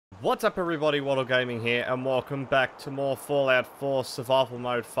What's up everybody, Waddle Gaming here, and welcome back to more Fallout 4 Survival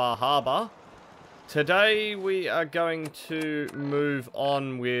Mode Far Harbour. Today we are going to move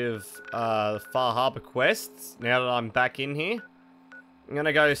on with Far Harbour quests, now that I'm back in here. I'm going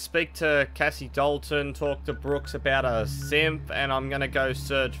to go speak to Cassie Dalton, talk to Brooks about a synth, and I'm going to go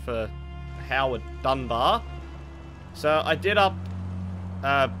search for Howard Dunbar. So I did up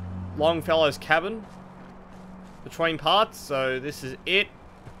Longfellow's cabin between parts, so this is it.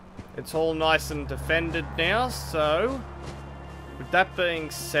 It's all nice and defended now, so with that being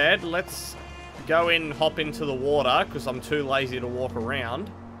said, let's go in, hop into the water, because I'm too lazy to walk around.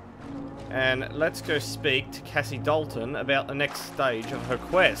 And let's go speak to Cassie Dalton about the next stage of her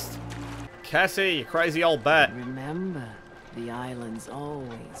quest. Cassie, you crazy old bat. Remember, the island's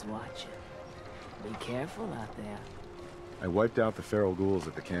always watching. Be careful out there. I wiped out the feral ghouls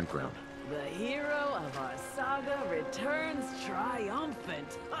at the campground. The hero of our saga returns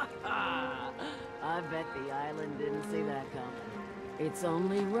triumphant. I bet the island didn't see that coming. It's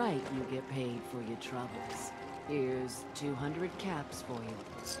only right you get paid for your troubles. Here's 200 caps for you.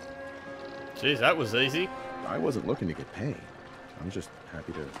 Jeez, that was easy. I wasn't looking to get paid. I'm just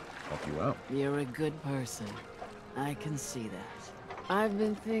happy to help you out. You're a good person. I can see that. I've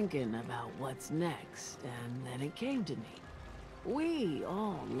been thinking about what's next, and then it came to me. We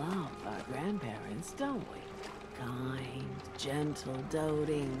all love our grandparents, don't we? Kind, gentle,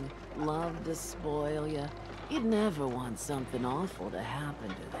 doting, love to spoil you. You'd never want something awful to happen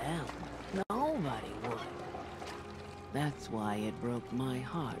to them. Nobody would. That's why it broke my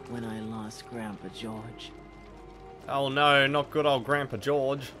heart when I lost Grandpa George. Oh no, not good old Grandpa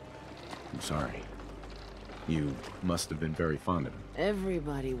George. I'm sorry. You must have been very fond of him.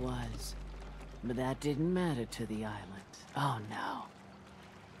 Everybody was. But that didn't matter to the island. Oh no.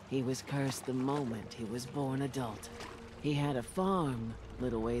 He was cursed the moment he was born adult. He had a farm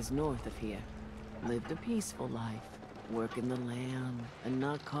little ways north of here. Lived a peaceful life, working the land and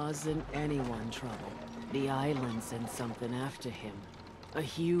not causing anyone trouble. The island sent something after him. A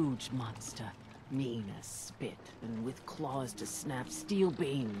huge monster, mean as spit and with claws to snap steel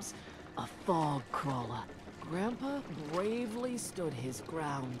beams. A fog crawler. Grandpa bravely stood his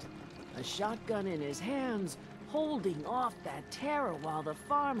ground. A shotgun in his hands, holding off that terror while the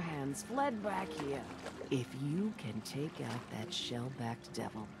farmhands fled back here. If you can take out that shell-backed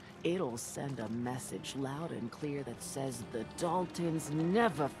devil, it'll send a message loud and clear that says the Daltons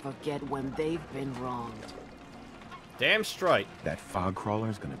never forget when they've been wronged. Damn straight. That fog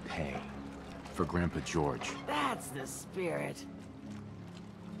crawler's gonna pay for Grandpa George. That's the spirit.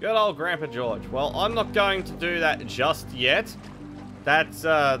 Good old Grandpa George. Well, I'm not going to do that just yet.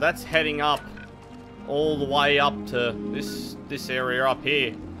 That's heading up all the way up to this area up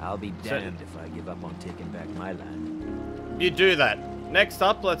here. I'll be damned if I give up on taking back my land. You do that. Next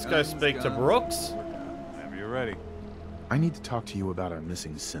up, let's go speak to Brooks. Whenever you're ready. I need to talk to you about our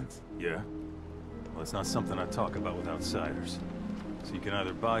missing synth. Yeah? Well, it's not something I talk about with outsiders. So you can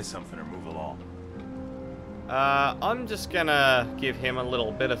either buy something or move along. I'm just gonna give him a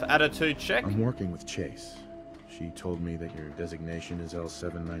little bit of attitude check. I'm working with Chase. She told me that your designation is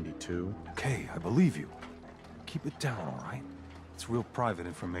L792. Okay, I believe you. Keep it down, all right? It's real private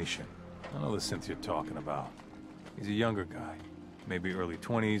information. I know the synth you're talking about. He's a younger guy. Maybe early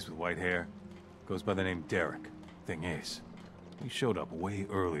 20s with white hair. Goes by the name Derek. Thing is, he showed up way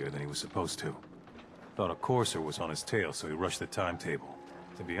earlier than he was supposed to. Thought a courser was on his tail, so he rushed the timetable.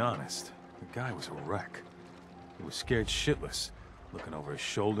 To be honest, the guy was a wreck. He was scared shitless, looking over his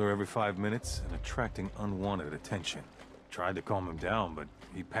shoulder every 5 minutes and attracting unwanted attention. Tried to calm him down, but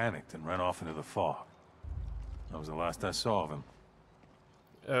he panicked and ran off into the fog. That was the last I saw of him.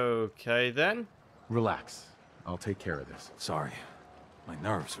 Okay then. Relax. I'll take care of this. Sorry. My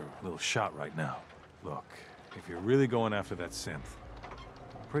nerves are a little shot right now. Look, if you're really going after that synth,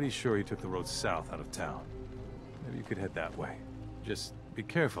 I'm pretty sure he took the road south out of town. Maybe you could head that way. Just be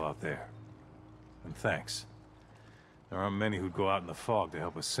careful out there. And thanks. There aren't many who'd go out in the fog to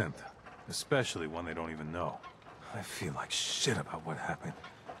help a synth, especially one they don't even know. I feel like shit about what happened.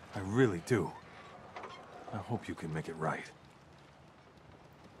 I really do. I hope you can make it right.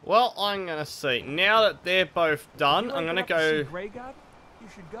 Well, I'm gonna see. Now that they're both done, I'm gonna go. Grey God? You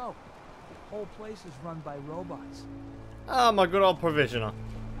should go. The whole place is run by robots. Ah, my good old provisioner.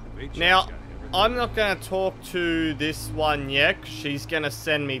 Now, I'm not gonna talk to this one yet. She's gonna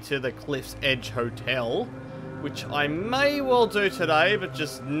send me to the Cliff's Edge Hotel, which I may well do today, but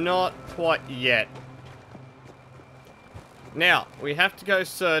just not quite yet. Now, we have to go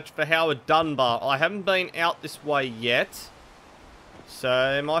search for Howard Dunbar. I haven't been out this way yet. So,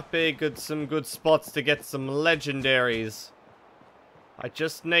 there might be some good spots to get some legendaries. I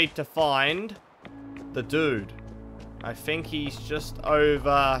just need to find the dude. I think he's just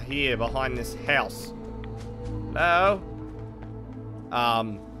over here behind this house. Hello?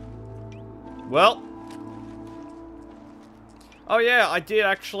 Well. Oh yeah, I did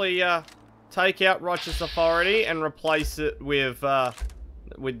actually, take out Righteous Authority and replace it with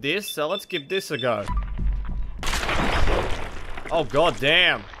this. So let's give this a go. Oh, god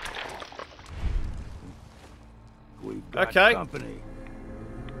damn. We've got Okay. company.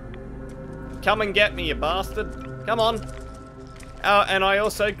 Come and get me, you bastard. Come on. And I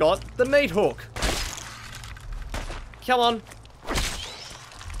also got the meat hook. Come on.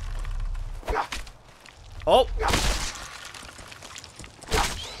 Oh.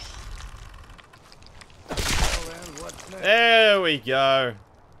 There we go.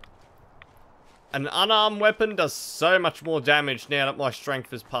 An unarmed weapon does so much more damage now that my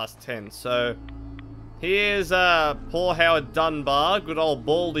strength is past 10. So, here's poor Howard Dunbar, good old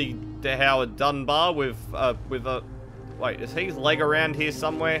baldy Howard Dunbar with a... Wait, is his leg around here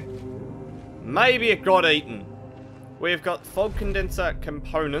somewhere? Maybe it got eaten. We've got fog condenser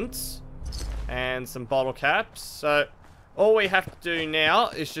components and some bottle caps. So, all we have to do now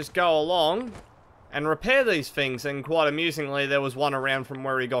is just go along and repair these things. And quite amusingly, there was one around from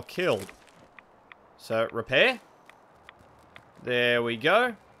where he got killed. So, repair. There we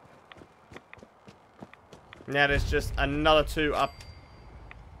go. Now there's just another 2 up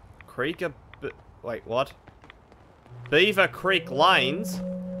creek. Wait, what? Beaver Creek Lanes.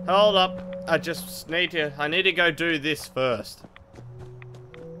 Hold up. I need to go do this first.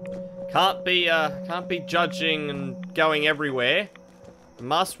 Can't be judging and going everywhere.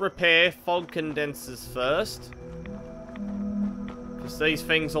 Must repair fog condensers first. Because these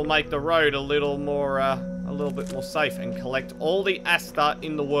things will make the road a little bit more safe, and collect all the Asta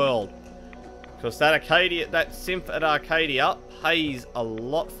in the world. Because that synth at Arcadia pays a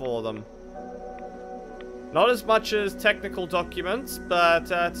lot for them. Not as much as technical documents, but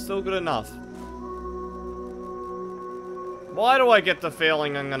it's still good enough. Why do I get the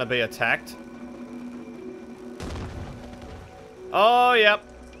feeling I'm going to be attacked? Oh, yep.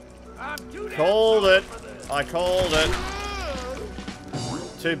 Called it. I called it.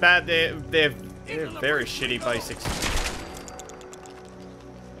 Too bad they're very shitty basics.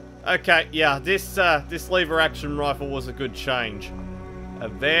 Okay, yeah, this lever action rifle was a good change. A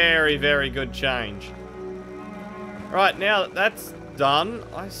very, very good change. Right, now that that's done,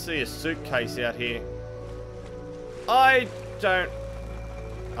 I see a suitcase out here. I'm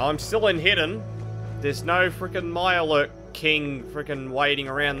still in hidden. There's no freaking Mirelurk King freaking waiting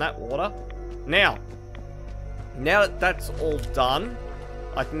around that water. Now that that's all done,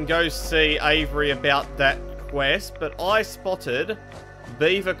 I can go see Avery about that quest, but I spotted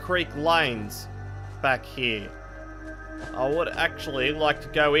Beaver Creek Lanes back here. I would actually like to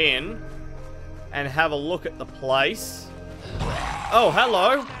go in and have a look at the place. Oh,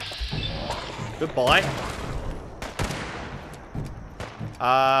 hello. Goodbye.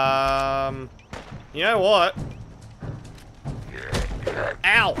 You know what?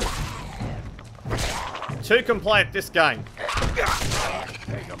 Ow! Two can play at this game.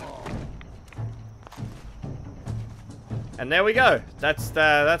 And there we go. That's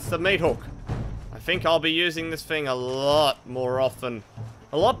the meat hook. I think I'll be using this thing a lot more often.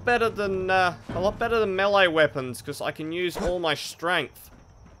 A lot better than melee weapons, because I can use all my strength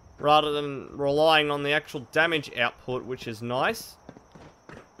rather than relying on the actual damage output, which is nice.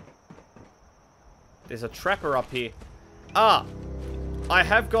 There's a trapper up here. Ah, I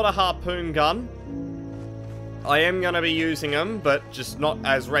have got a harpoon gun. I am going to be using them, but just not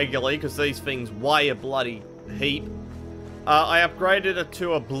as regularly, because these things weigh a bloody heap. I upgraded it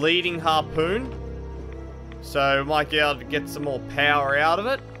to a bleeding harpoon, so might be able to get some more power out of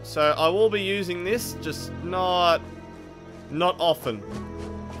it. So I will be using this, just not often,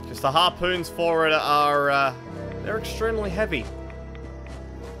 because the harpoons for it are they're extremely heavy.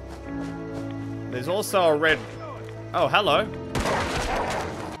 There's also a red... Oh, hello.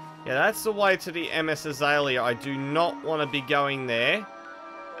 Yeah, that's the way to the MS Azalea. I do not want to be going there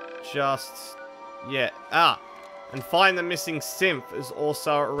just yet. Ah, and find the missing synth is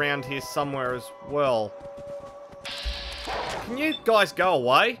also around here somewhere as well. Can you guys go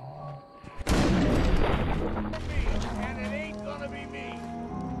away? I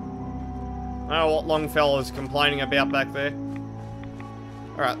don't know what Longfellow's complaining about back there.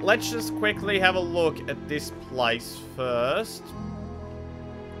 Alright, let's just quickly have a look at this place first.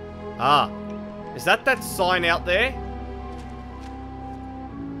 Ah, is that sign out there?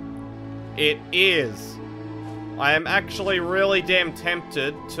 It is. I am actually really damn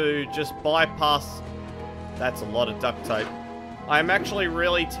tempted to just bypass... That's a lot of duct tape. I'm actually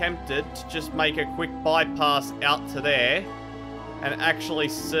really tempted to just make a quick bypass out to there and actually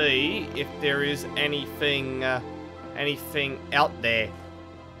see if there is anything out there.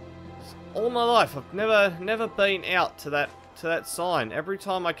 All my life, I've never been out to that sign. Every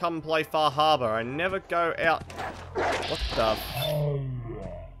time I come and play Far Harbour, I never go out. What the?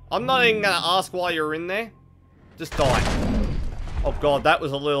 I'm not even gonna ask why you're in there. Just die. Oh god, that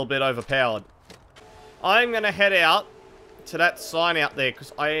was a little bit overpowered. I'm gonna head out to that sign out there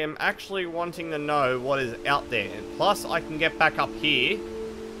because I am actually wanting to know what is out there. And plus, I can get back up here.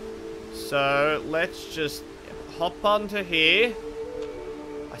 So let's just hop onto here.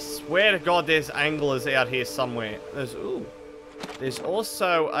 I swear to God, there's anglers out here somewhere. There's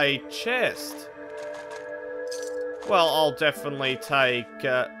also a chest. Well, I'll definitely take,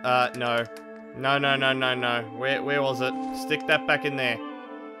 no. No. Where was it? Stick that back in there.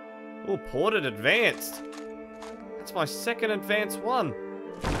 Oh, ported advanced. That's my second advanced one.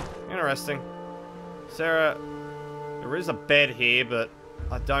 Interesting. Sarah, there is a bed here, but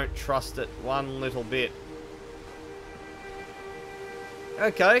I don't trust it one little bit.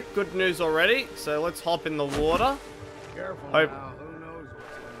 Okay, good news already. So let's hop in the water. Careful Hope. now, who knows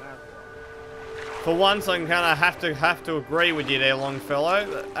what's in that water. For once, I'm gonna have to agree with you there,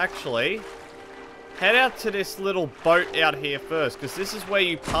 Longfellow. Actually, head out to this little boat out here first, because this is where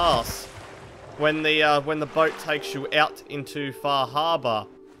you pass when the boat takes you out into Far Harbour.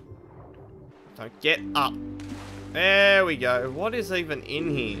 So get up. There we go. What is even in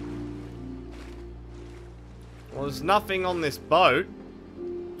here? Well, there's nothing on this boat.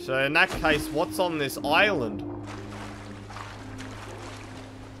 So in that case, what's on this island?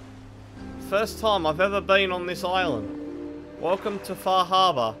 First time I've ever been on this island. Welcome to Far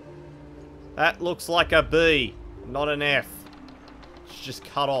Harbour. That looks like a B, not an F. It's just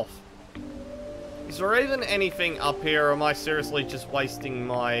cut off. Is there even anything up here, or am I seriously just wasting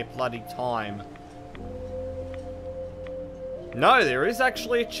my bloody time? No, there is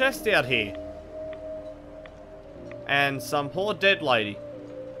actually a chest out here. And some poor dead lady.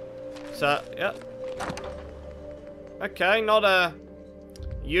 So, yep. Okay, not a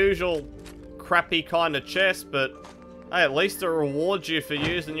usual crappy kind of chest, but hey, at least it rewards you for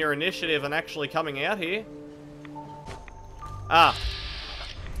using your initiative and actually coming out here. Ah.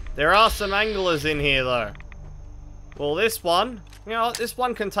 There are some anglers in here, though. Well, this one, you know, this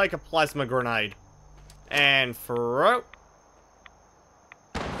one can take a plasma grenade. And throw.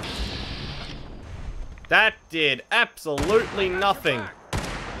 That did absolutely nothing.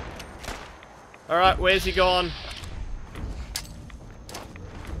 Alright, where's he gone?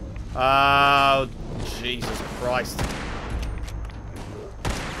 Oh, Jesus Christ.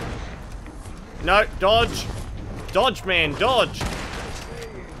 No, dodge. Dodge, man, dodge.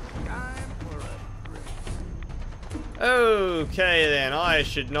 Okay, then. I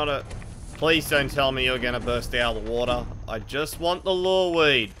should not have... Please don't tell me you're going to burst out of the water. I just want the lure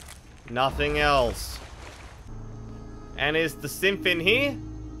weed. Nothing else. And is the simp in here?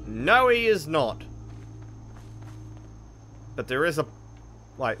 No, he is not. But there is a...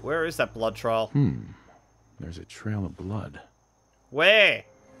 Wait, where is that blood trail? There's a trail of blood. Where?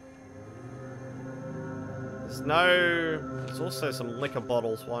 There's no... There's also some liquor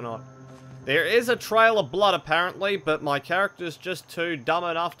bottles. Why not? There is a trail of blood, apparently, but my character's just too dumb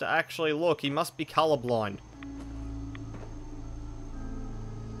enough to actually look. He must be colorblind.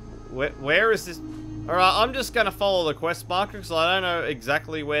 Where is this? Alright, I'm just going to follow the quest marker, because I don't know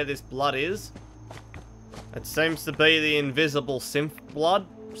exactly where this blood is. It seems to be the invisible synth blood,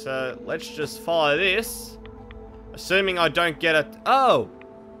 so let's just follow this. Assuming I don't get it. Oh!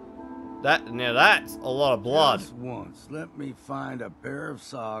 Now that's a lot of blood. Just once, let me find a pair of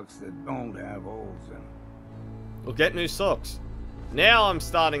socks that don't have holes in them. We'll get new socks. Now I'm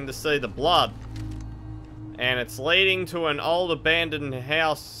starting to see the blood. And it's leading to an old abandoned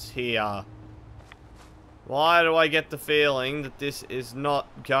house here. Why do I get the feeling that this is not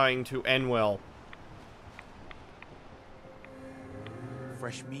going to end well?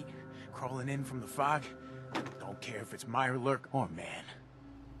 Fresh meat crawling in from the fog. Don't care if it's Mirelurk or man.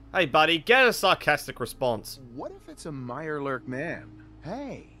 Hey buddy, get a sarcastic response. What if it's a Mirelurk man?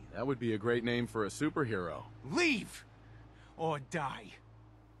 Hey, that would be a great name for a superhero. Leave! Or die.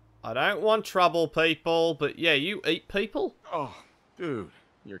 I don't want trouble, people, but yeah, you eat people? Oh, dude,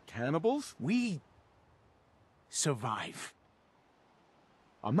 you're cannibals? We survive.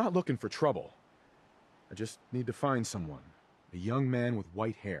 I'm not looking for trouble. I just need to find someone. A young man with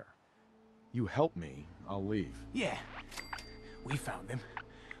white hair. You help me, I'll leave. Yeah, we found him.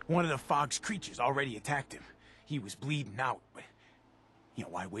 One of the fog's creatures already attacked him. He was bleeding out, but, you know,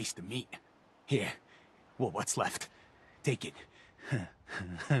 why waste the meat? Here, well, what's left? Take it.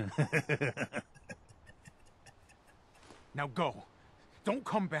 Now go. Don't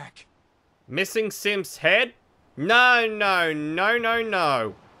come back. Missing Simp's head? No, no, no, no,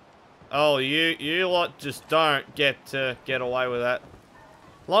 no. Oh, you lot just don't get away with that.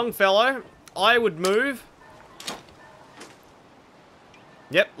 Longfellow, I would move.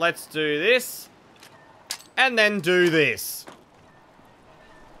 Yep, let's do this. And then do this.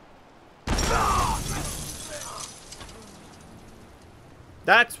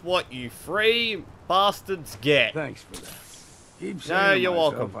 That's what you free bastards get. Thanks for that. Keep No, saying you're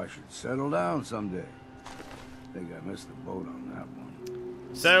myself welcome. I should settle down someday. Think I missed the boat on that one.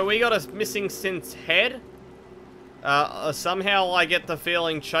 So we got a missing Synth's head. Somehow I get the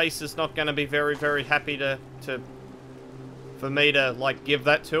feeling Chase is not going to be very, very happy for me to, like, give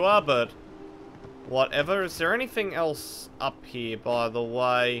that to her, but whatever. Is there anything else up here, by the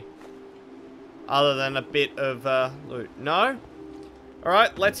way, other than a bit of loot? No?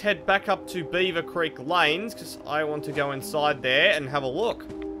 Alright, let's head back up to Beaver Creek Lanes, because I want to go inside there and have a look.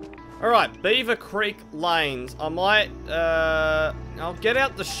 Alright, Beaver Creek Lanes. I might, I'll get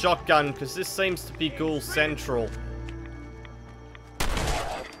out the shotgun, because this seems to be Ghoul Central.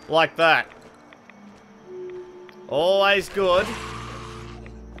 Like that. Always good.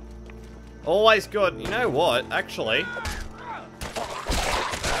 Always good. You know what, actually?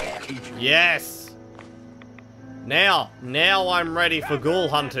 Yes! Now I'm ready for ghoul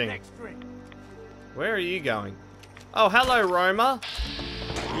hunting. Where are you going? Oh, hello, Roma.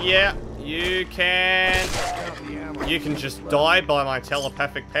 Yeah, you can just die by my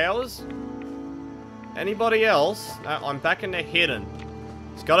telepathic powers. Anybody else? No, I'm back in the hidden.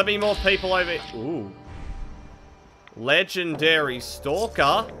 There's got to be more people over here. Ooh. Legendary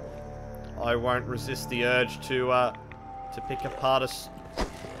Stalker. I won't resist the urge to pick apart a...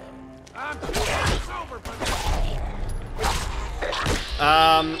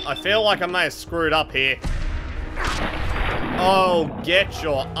 I feel like I may have screwed up here. Oh, get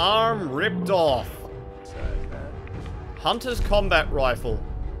your arm ripped off. Hunter's combat rifle.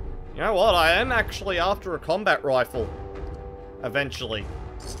 You know what? I am actually after a combat rifle. Eventually.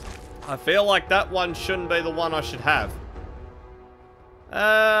 I feel like that one shouldn't be the one I should have.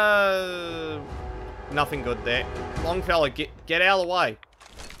 Nothing good there. Longfellow, get out of the way.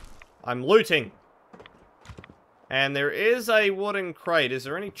 I'm looting. And there is a wooden crate. Is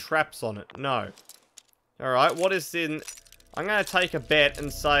there any traps on it? No. Alright, what is in... I'm going to take a bet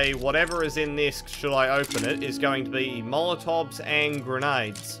and say whatever is in this, should I open it, is going to be Molotovs and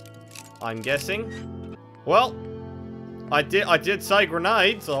grenades. I'm guessing. Well, I did say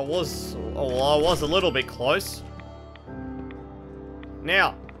grenades. I was a little bit close.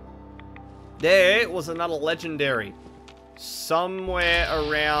 Now, there was another legendary. Somewhere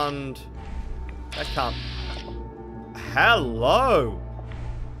around... That can't... Hello!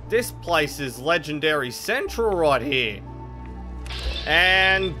 This place is Legendary Central right here.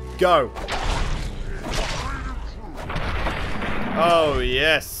 And go. Oh,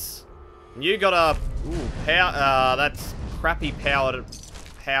 yes. You got a... Ooh, power... that's crappy powered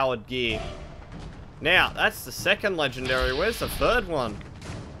gear. Now, that's the second legendary. Where's the third one?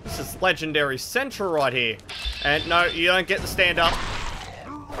 This is Legendary Central right here. And no, you don't get to stand up.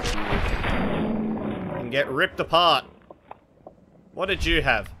 And get ripped apart. What did you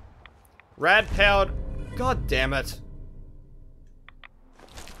have? Rad powered... God damn it.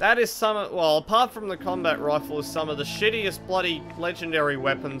 That is some of... Well, apart from the combat rifle, is some of the shittiest bloody legendary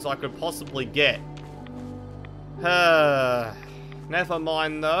weapons I could possibly get. Never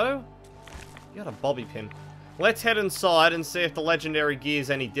mind, though. You got a bobby pin. Let's head inside and see if the legendary gear is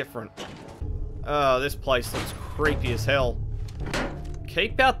any different. Oh, this place looks creepy as hell.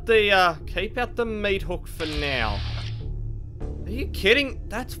 Keep out the meat hook for now. Are you kidding?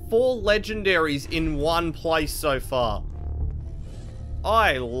 That's 4 legendaries in one place so far.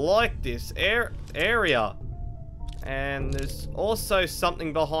 I like this area. And there's also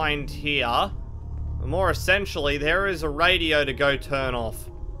something behind here. More essentially, there is a radio to go turn off.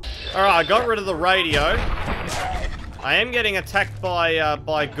 Alright, I got rid of the radio. I am getting attacked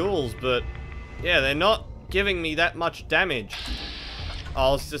by ghouls, but yeah, they're not giving me that much damage. I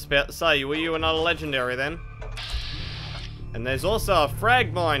was just about to say, were you another legendary then? And there's also a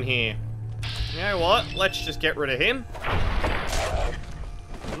frag mine here. You know what? Let's just get rid of him.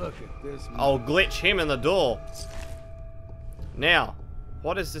 Look at this. I'll glitch him in the door. Now,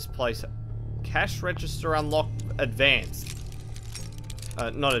 what is this place? Cash register unlocked advanced.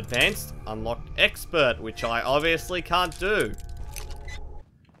 Not advanced, unlocked expert, which I obviously can't do.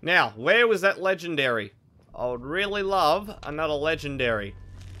 Now, where was that legendary? I would really love another legendary.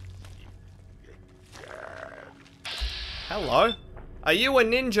 Hello. Are you a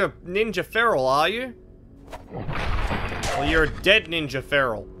ninja feral, are you? Well, you're a dead ninja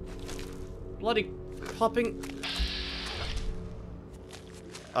feral. Bloody popping.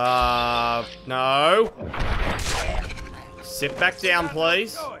 No. Sit back down,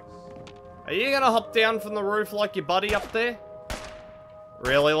 please. Are you gonna hop down from the roof like your buddy up there?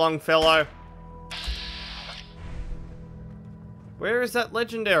 Really, Longfellow? Where is that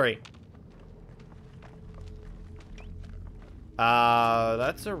legendary?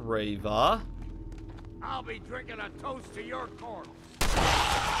 That's a Reaver. I'll be drinking a toast to your corpse.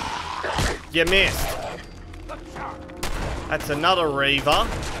 You missed. That's another Reaver.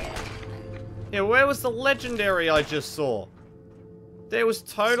 Yeah, where was the legendary I just saw? There was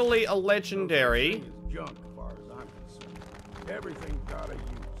totally a legendary. Junk, as far as I'm concerned. Everything gotta use.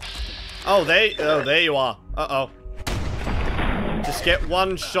 Oh, there you are. Uh-oh. Just get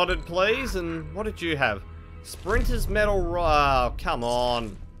one shotted, please. And what did you have? Sprinter's Metal. Oh, come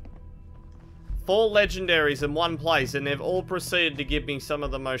on. 4 legendaries in one place, and they've all proceeded to give me some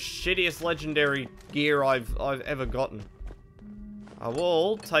of the most shittiest legendary gear I've ever gotten. I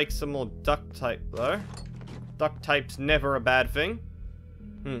will take some more duct tape, though. Duct tape's never a bad thing.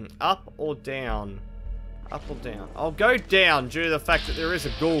 Up or down? Up or down? I'll go down due to the fact that there is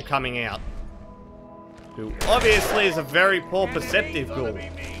a ghoul coming out. Who obviously is a very poor perceptive ghoul.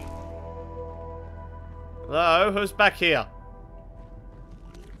 Hello, who's back here?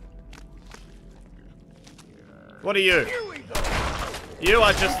 What are you? You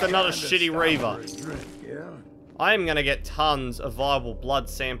are just another shitty Reaver. I am gonna get tons of viable blood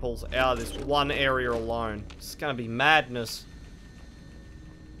samples out of this one area alone. It's gonna be madness.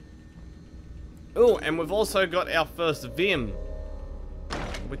 Oh, and we've also got our first Vim,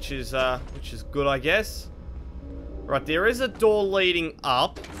 which is good, I guess. Right, there is a door leading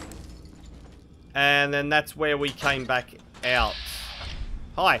up, and then that's where we came back out.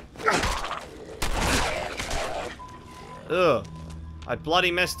 Hi. Ugh. I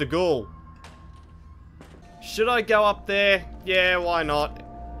bloody messed a ghoul. Should I go up there? Yeah, why not?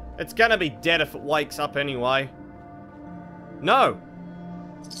 It's gonna be dead if it wakes up anyway. No.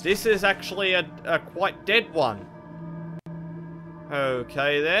 This is actually a quite dead one.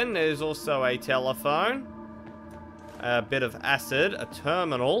 Okay then, there's also a telephone. A bit of acid, a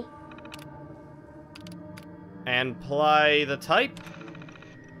terminal. And play the tape.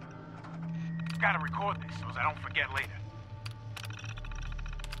 Gotta record this so I don't forget later.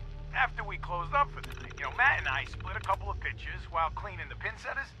 After we closed up for the night, Matt and I split a couple of pictures while cleaning the pin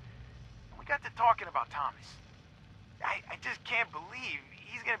setters. We got to talking about Thomas. I just can't believe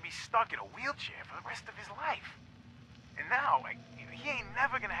he's gonna be stuck in a wheelchair for the rest of his life. And now, he ain't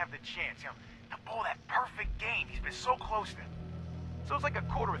never gonna have the chance, to pull that perfect game he's been so close to. So it's like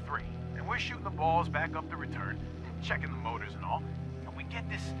 2:45, and we're shooting the balls back up the return, checking the motors and all, and we get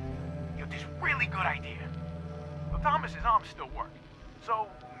this, this really good idea. Well, Thomas's arms still work, so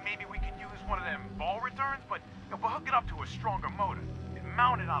maybe we can use one of them ball returns, but hook it up to a stronger motor and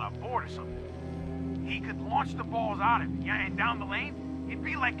mount it on a board or something. He could launch the balls out of it, and down the lane, it'd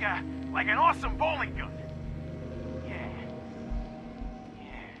be like an awesome bowling gun.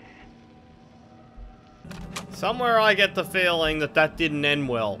 Somewhere I get the feeling that didn't end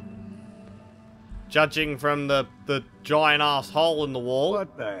well. Judging from the giant ass hole in the wall.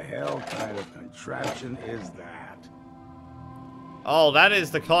 What the hell kind of contraption is that? Oh, that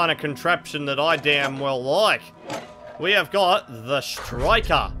is the kind of contraption that I damn well like. We have got the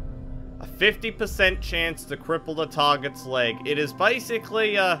Striker. A 50% chance to cripple the target's leg. It is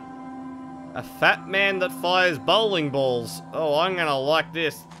basically a fat man that fires bowling balls. Oh, I'm gonna like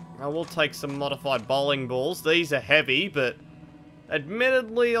this. I will take some modified bowling balls. These are heavy, but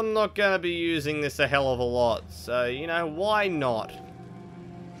admittedly, I'm not going to be using this a hell of a lot. So, why not?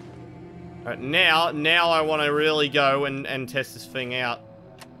 Alright, now I want to really go and test this thing out.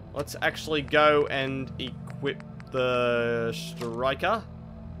 Let's actually go and equip the Striker.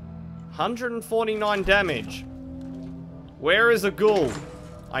 149 damage. Where is a ghoul?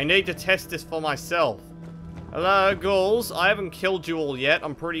 I need to test this for myself. Hello, ghouls. I haven't killed you all yet.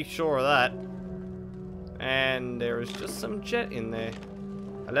 I'm pretty sure of that. And there is just some jet in there.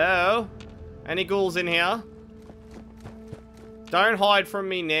 Hello? Any ghouls in here? Don't hide from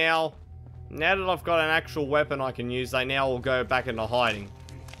me now. Now that I've got an actual weapon I can use, they now will go back into hiding.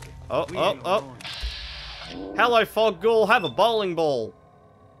 Oh. Hello, Fog Ghoul. Have a bowling ball.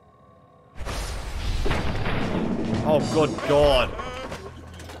 Oh, good God.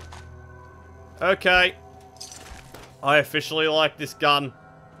 Okay. I officially like this gun.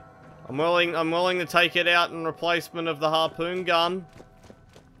 I'm willing to take it out in replacement of the harpoon gun.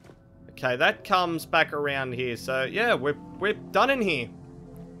 Okay, that comes back around here. So, yeah, we're done in here.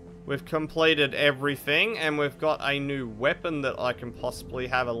 We've completed everything, and we've got a new weapon that I can possibly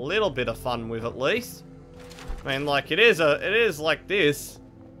have a little bit of fun with, at least. I mean, like, it is like this.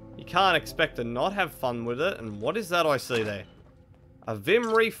 You can't expect to not have fun with it. And what is that I see there? A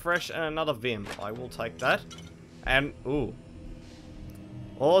Vim refresh and another Vim. I will take that. And, ooh.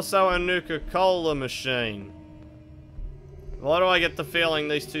 Also a Nuka-Cola machine. Why do I get the feeling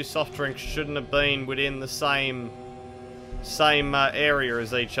these two soft drinks shouldn't have been within the same area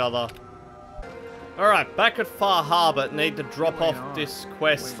as each other? Alright, back at Far Harbour. Need to drop off this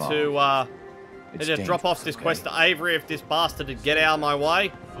quest to, quest to Avery if this bastard would get out of my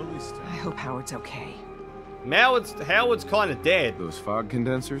way. I hope Howard's okay. Howard's kind of dead. Those fog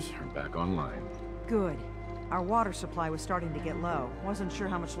condensers are back online. Good. Our water supply was starting to get low. Wasn't sure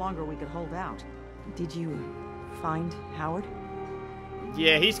how much longer we could hold out. Did you find Howard?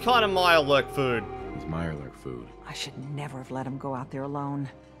 Yeah, he's kind of my alert food. He's my alert food. I should never have let him go out there alone.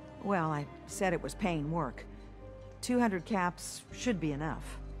 Well, I said it was paying work. 200 caps should be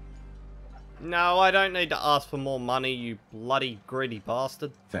enough. No, I don't need to ask for more money, you bloody greedy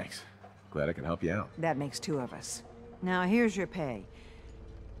bastard. Thanks. Glad I can help you out. That makes two of us. Now, here's your pay.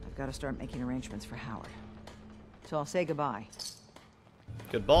 I've got to start making arrangements for Howard. So I'll say goodbye.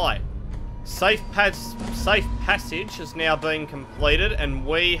 Goodbye. Safe passage has now been completed, and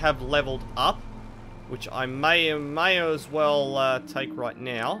we have leveled up, which I may as well take right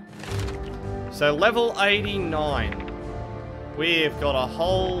now. So level 89. We've got a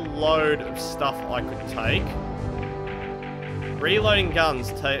whole load of stuff I could take. Reloading guns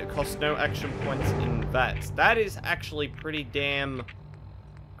cost no action points in VATS. That is actually pretty damn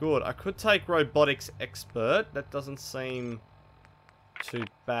good. I could take robotics expert. That doesn't seem too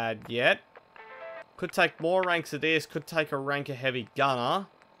bad yet. Could take more ranks of this. Could take a rank of heavy gunner.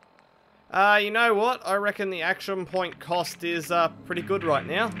 You know what? I reckon the action point cost is pretty good right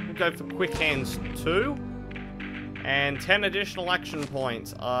now. We'll go for quick hands 2. And 10 additional action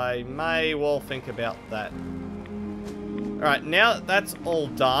points. I may well think about that. Alright, now that that's all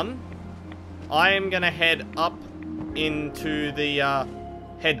done, I am going to head up into the,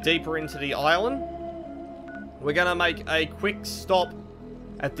 head deeper into the island. We're going to make a quick stop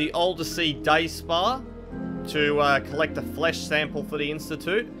at the Aldersea Day Spa to collect a flesh sample for the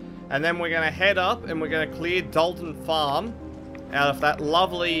Institute. And then we're going to head up and we're going to clear Dalton Farm out of that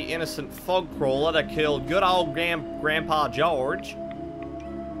lovely innocent fog crawler that killed good old Grandpa George.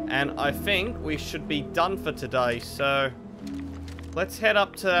 And I think we should be done for today, so let's head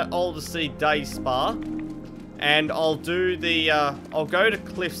up to Aldersea Day Spa. And I'll do the, I'll go to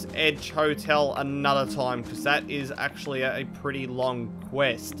Cliff's Edge Hotel another time, because that is actually a pretty long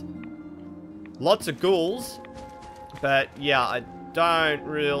quest. Lots of ghouls, but yeah, I don't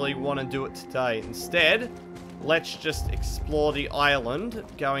really want to do it today. Instead, let's just explore the island,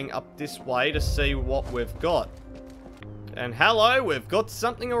 going up this way to see what we've got. And hello, we've got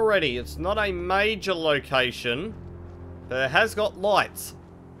something already. It's not a major location, but it has got lights.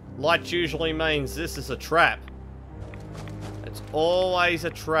 Lights usually means this is a trap. It's always a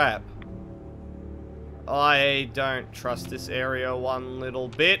trap. I don't trust this area one little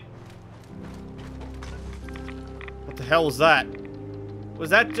bit. What the hell was that? Was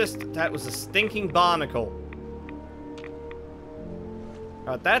that just... that was a stinking barnacle.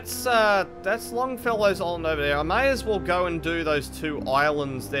 Alright, that's Longfellow's Island over there. I may as well go and do those 2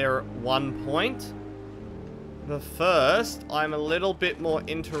 islands there at one point. But first, I'm a little bit more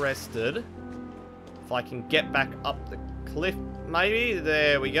interested. If I can get back up the cliff, maybe.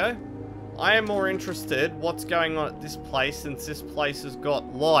 There we go. I am more interested what's going on at this place, since this place has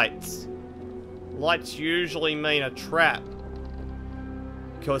got lights. Lights usually mean a trap.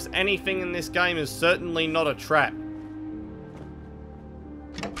 Because anything in this game is certainly not a trap.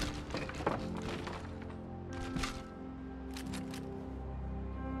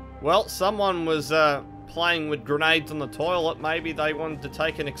 Well, someone was playing with grenades on the toilet. Maybe they wanted to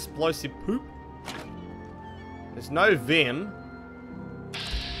take an explosive poop. There's no Vim.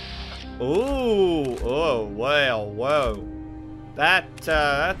 Ooh, oh, wow, whoa.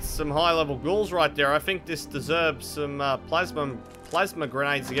 That's some high-level ghouls right there. I think this deserves some plasma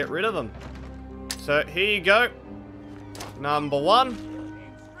grenades to get rid of them. So, here you go. Number 1.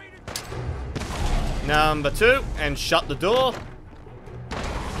 Number 2. And shut the door.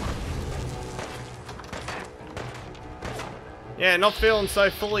 Yeah, not feeling so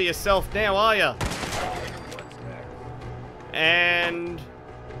full of yourself now, are you? And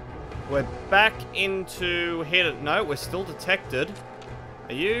we're back into hidden. No, we're still detected.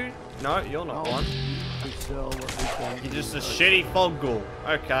 Are you? No, you're not one. You're just a shitty fog ghoul.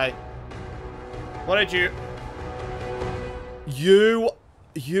 Okay. What did you...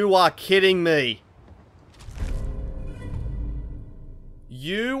 You are kidding me.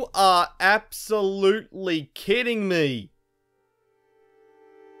 You are absolutely kidding me.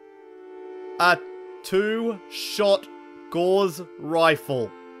 A 2-shot Gauss rifle.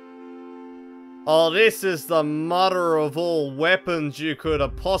 Oh, this is the mother of all weapons you could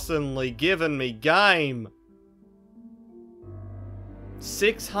have possibly given me, game.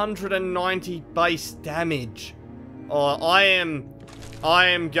 690 base damage. Oh, I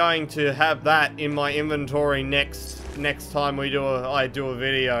am going to have that in my inventory next time I do a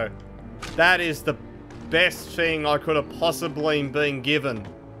video. That is the best thing I could have possibly been given.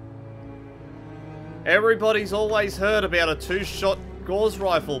 Everybody's always heard about a 2-shot Gauss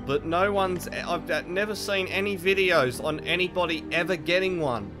rifle, but no one's... I've never seen any videos on anybody ever getting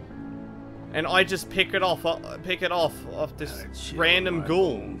one. And I just pick it off this random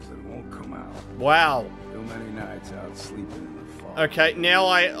ghoul. Won't come out. Wow. Too many nights out sleeping in the fog. Okay, now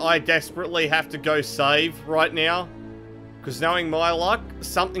I desperately have to go save right now. Because knowing my luck,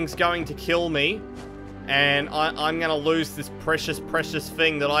 something's going to kill me. And I'm going to lose this precious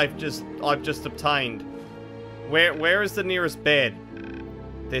thing that I've just obtained. Where is the nearest bed?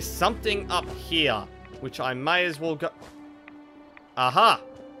 There's something up here, which I may as well go... Aha!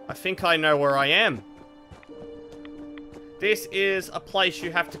 I think I know where I am. This is a place you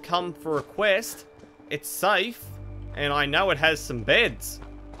have to come for a quest. It's safe, and I know it has some beds.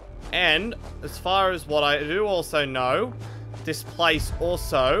 And, as far as what I do also know, this place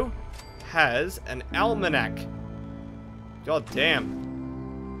also has an almanac. God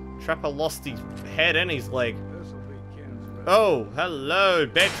damn. Trapper lost his head and his leg. Oh, hello,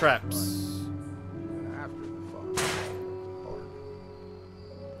 bear traps.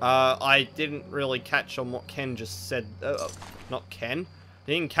 I didn't really catch on what Ken just said. Not Ken.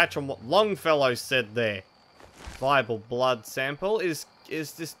 I didn't catch on what Longfellow said there. Viable blood sample. Is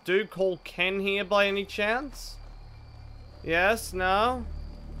this dude called Ken here by any chance? Yes? No?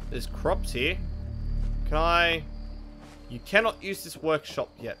 There's crops here. Can I... You cannot use this workshop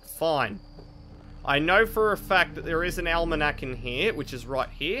yet. Fine. I know for a fact that there is an almanac in here, which is right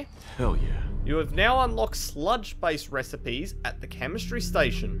here. Hell yeah. You have now unlocked sludge-based recipes at the chemistry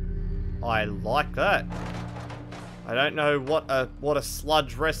station. I like that. I don't know what a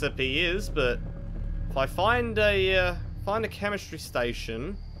sludge recipe is, but if I find a chemistry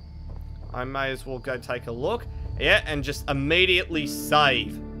station, I may as well go take a look. Yeah, and just immediately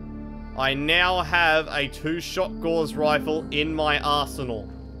save. I now have a 2-shot Gauss rifle in my arsenal,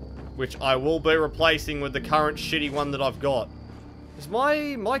 which I will be replacing with the current shitty one that I've got. Is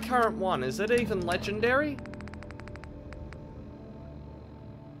my current one, is it even legendary?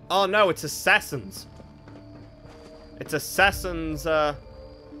 Oh no, it's Assassin's. It's Assassin's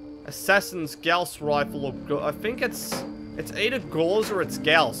Gauss rifle. I think it's either Gauss or it's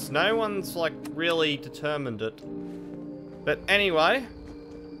Gauss. No one's like really determined it. But anyway,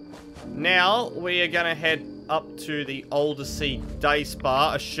 now we are gonna head up to the Aldersea Day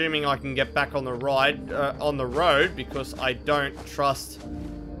Spa, assuming I can get back on the road, because I don't trust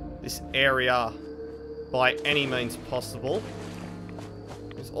this area by any means possible.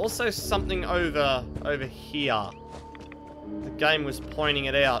 There's also something over here. The game was pointing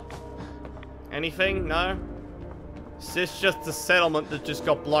it out. Anything? No? Is this just a settlement that just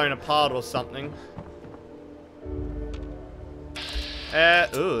got blown apart or something?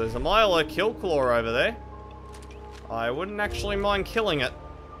 Ooh, there's a Milo kill claw over there. I wouldn't actually mind killing it.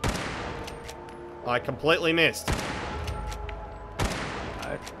 I completely missed.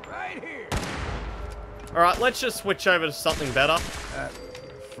 Right here. Alright, let's just switch over to something better. That's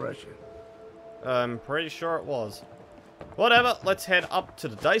refreshing. I'm pretty sure it was. Whatever, let's head up to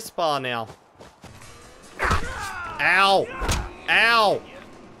the day spa now. Ow! Ow!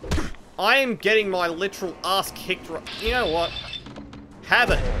 I am getting my literal ass kicked right... You know what? Have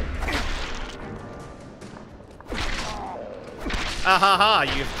it. Ahaha,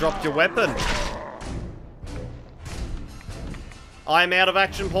 you've dropped your weapon. I'm out of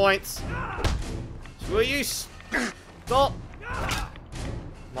action points. Will you stop?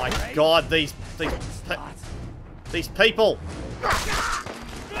 My god, these people.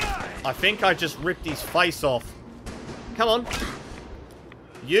 I think I just ripped his face off. Come on.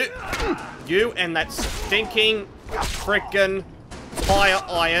 You and that stinking frickin' fire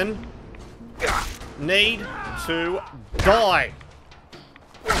iron need to die.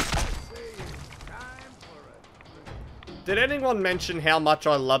 Did anyone mention how much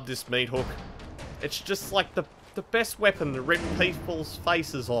I love this meat hook? It's just like the best weapon to rip people's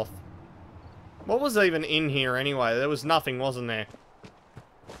faces off. What was even in here anyway? There was nothing, wasn't there?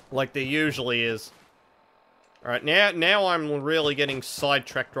 Like there usually is. Alright, now I'm really getting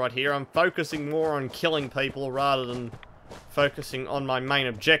sidetracked right here. I'm focusing more on killing people rather than focusing on my main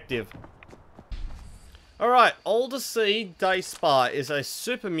objective. Alright, Aldersea Day Spa is a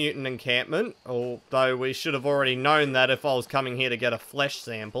super mutant encampment, although we should have already known that if I was coming here to get a flesh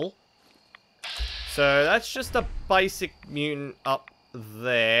sample. So that's just a basic mutant up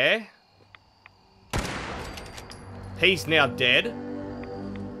there. He's now dead.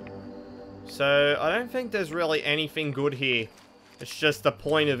 So I don't think there's really anything good here. It's just a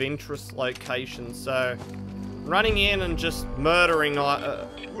point of interest location, so running in and just murdering...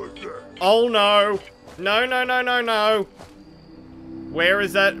 oh no! No, no, no, no, no! Where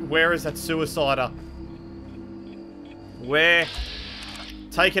is that suicider? Where?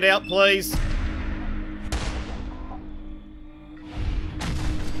 Take it out, please.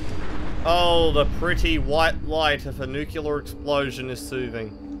 Oh, the pretty white light of a nuclear explosion is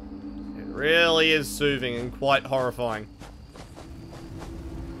soothing. It really is soothing and quite horrifying.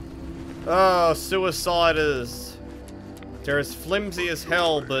 Oh, suiciders. They're as flimsy as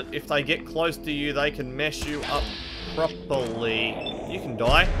hell, but if they get close to you, they can mess you up properly. You can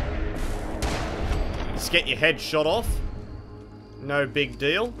die. Just get your head shot off. No big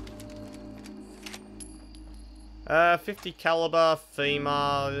deal. 50 caliber,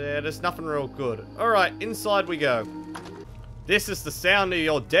 FEMA, yeah, there's nothing real good. Alright, inside we go. This is the sound of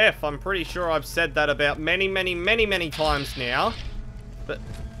your death. I'm pretty sure I've said that about many, many, many, many times now. But...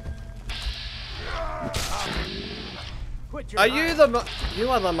 You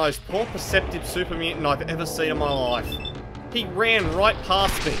are the most poor perceptive super mutant I've ever seen in my life. He ran right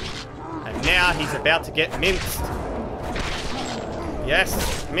past me. And now he's about to get minced.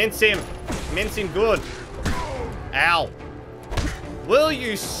 Yes, mince him. Mince him good. Ow. Will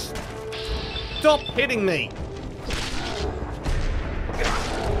you stop hitting me?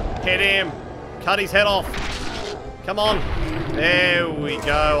 Hit him. Cut his head off. Come on. There we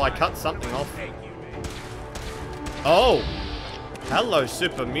go. I cut something off. Oh. Hello,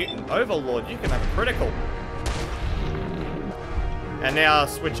 Super Mutant Overlord. You can have a critical. And now I'll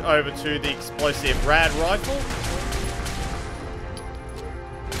switch over to the explosive Rad rifle.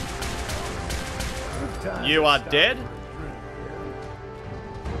 You are dead.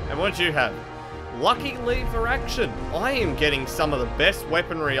 And what do you have? Lucky lever action. I am getting some of the best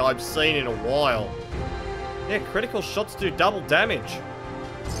weaponry I've seen in a while. Yeah, critical shots do double damage.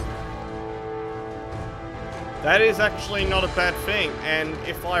 That is actually not a bad thing, and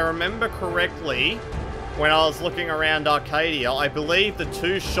if I remember correctly, when I was looking around Arcadia, I believe the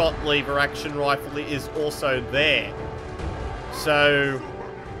 2-shot lever action rifle is also there. So,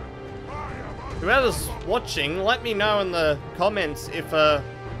 whoever's watching, let me know in the comments if,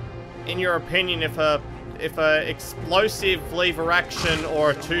 in your opinion, if a explosive lever action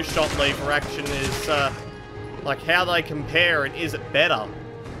or a 2-shot lever action is, like how they compare and is it better?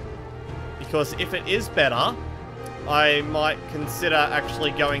 Because if it is better, I might consider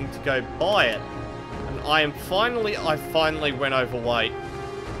actually going to go buy it. And I finally went overweight.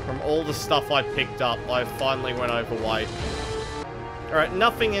 From all the stuff I picked up, I finally went overweight. Alright,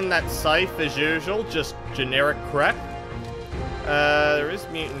 nothing in that safe as usual, just generic crap. There is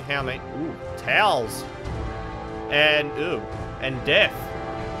mutant helmet. Ooh, towels. And, and death.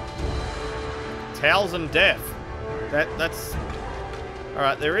 Towels and death. That's...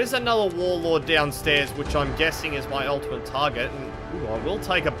 Alright, there is another warlord downstairs, which I'm guessing is my ultimate target. And, ooh, I will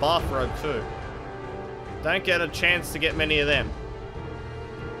take a bathrobe too. Don't get a chance to get many of them.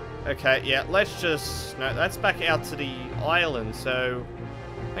 Okay, yeah, let's just... No, that's back out to the island, so...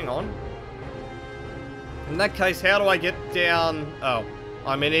 Hang on. In that case, how do I get down... Oh,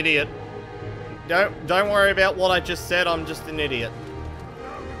 I'm an idiot. Don't worry about what I just said, I'm just an idiot.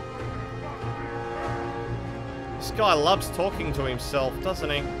 This guy loves talking to himself, doesn't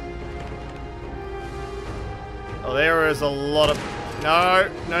he? Oh, there is a lot of...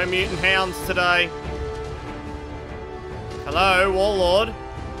 No mutant hounds today. Hello, warlord.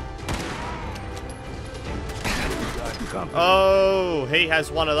 Oh, he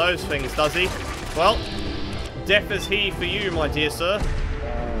has one of those things, does he? Well, death is here for you, my dear sir.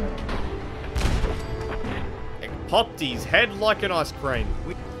 It popped his head like an ice cream.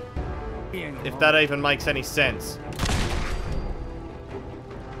 If that even makes any sense.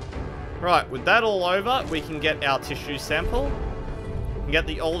 Right, with that all over, we can get our tissue sample. We can get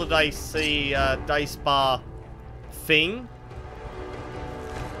the Aldersea Day Spa thing.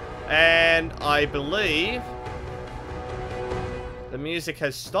 And I believe the music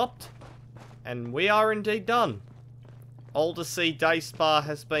has stopped. And we are indeed done. Aldersea Day Spa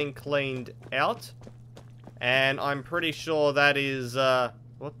has been cleaned out. And I'm pretty sure that is,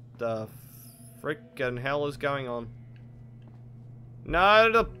 what the frickin' hell is going on?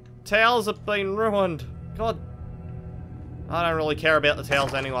 No, the towels have been ruined. God. I don't really care about the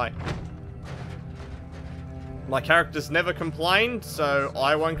towels anyway. My character's never complained, so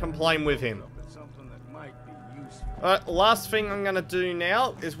I won't complain with him. Alright, last thing I'm going to do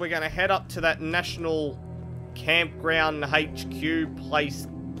now is we're going to head up to that national campground HQ place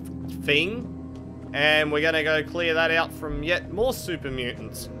thing. And we're going to go clear that out from yet more super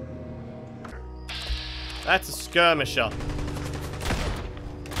mutants. That's a skirmisher.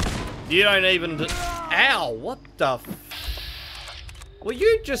 You don't even... Ow! What the f... Will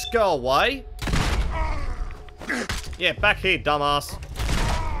you just go away? Yeah, back here, dumbass.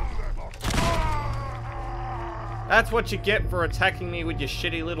 That's what you get for attacking me with your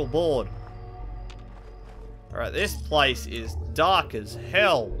shitty little board. Alright, this place is dark as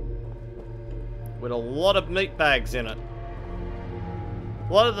hell. With a lot of meat bags in it.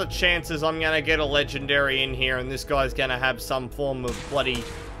 What are the chances I'm gonna get a legendary in here and this guy's gonna have some form of bloody...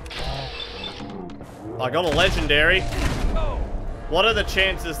 I got a legendary. What are the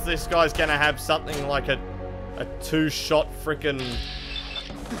chances this guy's gonna have something like a two-shot frickin'...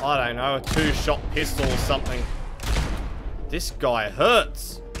 I don't know, a two-shot pistol or something. This guy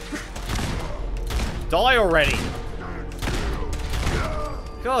hurts. Die already.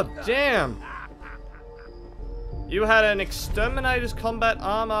 God damn. You had an exterminator's combat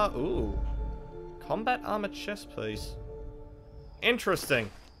armor. Ooh. Combat armor chest piece. Interesting.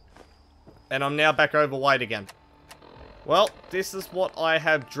 And I'm now back overweight again. Well, this is what I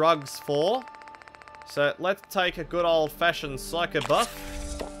have drugs for. So let's take a good old-fashioned psycho buff.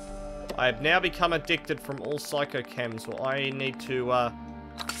 I have now become addicted from all psychochems. So I need to,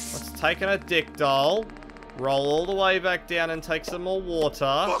 let's take an addictol. Roll all the way back down and take some more water.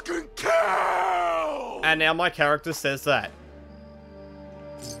 Fucking cow! And now my character says that.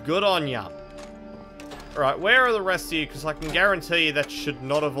 Good on ya. Alright, where are the rest of you? Because I can guarantee you that should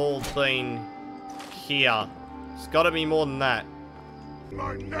not have all been here. It's got to be more than that.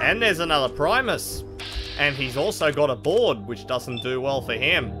 And there's another Primus. And he's also got a board, which doesn't do well for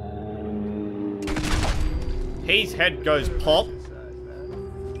him. His head goes pop.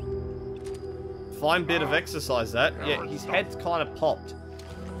 Fine bit of exercise, that. Yeah, his head's kind of popped.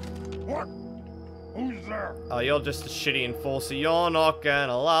 What? Who's there? Oh, you're just a shitty enforcer. You're not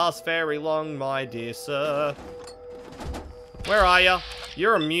gonna last very long, my dear sir. Where are you?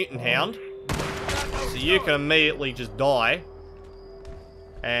 You're a mutant hound. So you can immediately just die.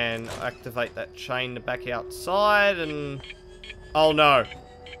 And activate that chain to back outside and... Oh no.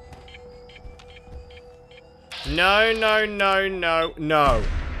 No, no, no, no, no.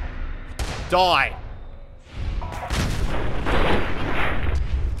 Die.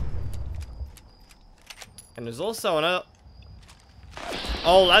 And there's also an...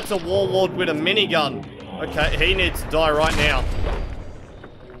 Oh, that's a warlord with a minigun. Okay, he needs to die right now.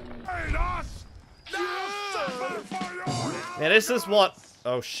 Now this is what...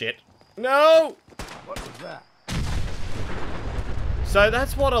 Oh shit. No! What was that? So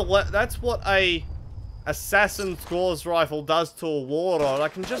that's what a assassin's gauze rifle does to a warlord. I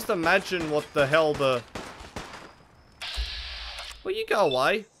can just imagine what the hell the... Will you go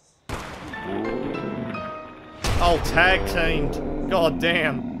away? Oh, tag teamed. God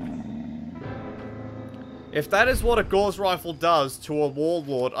damn. If that is what a gauze rifle does to a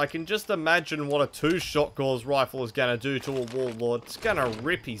warlord, I can just imagine what a two-shot gauze rifle is going to do to a warlord. It's going to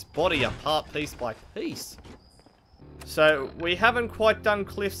rip his body apart piece by piece. So, we haven't quite done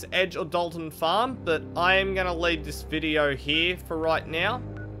Cliff's Edge or Dalton Farm, but I am going to leave this video here for right now.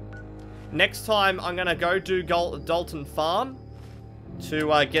 Next time, I'm going to go do Dalton Farm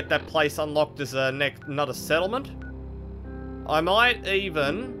to get that place unlocked as another settlement. I might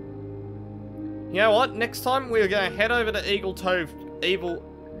even... You know what? Next time we're going to head over to Eagle's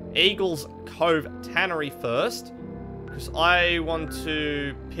Cove Tannery first. Because I want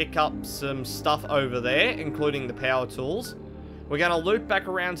to pick up some stuff over there, including the power tools. We're going to loop back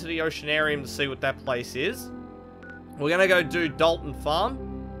around to the Oceanarium to see what that place is. We're going to go do Dalton Farm.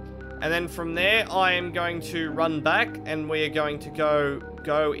 And then from there, I am going to run back and we are going to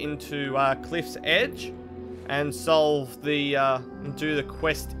go into Cliff's Edge. And solve the, do the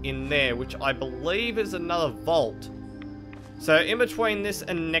quest in there, which I believe is another vault. So, in between this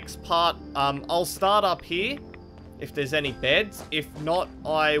and next part, I'll start up here, if there's any beds. If not,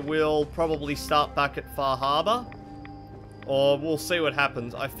 I will probably start back at Far Harbour. Or we'll see what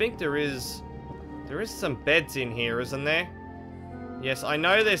happens. I think there is some beds in here, isn't there? Yes, I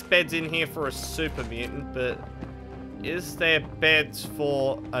know there's beds in here for a super mutant, but is there beds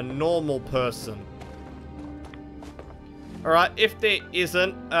for a normal person? Alright, if there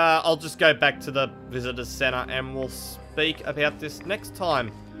isn't, I'll just go back to the visitor center and we'll speak about this next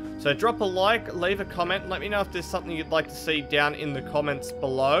time. So drop a like, leave a comment, let me know if there's something you'd like to see down in the comments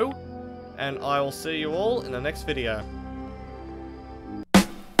below. And I will see you all in the next video.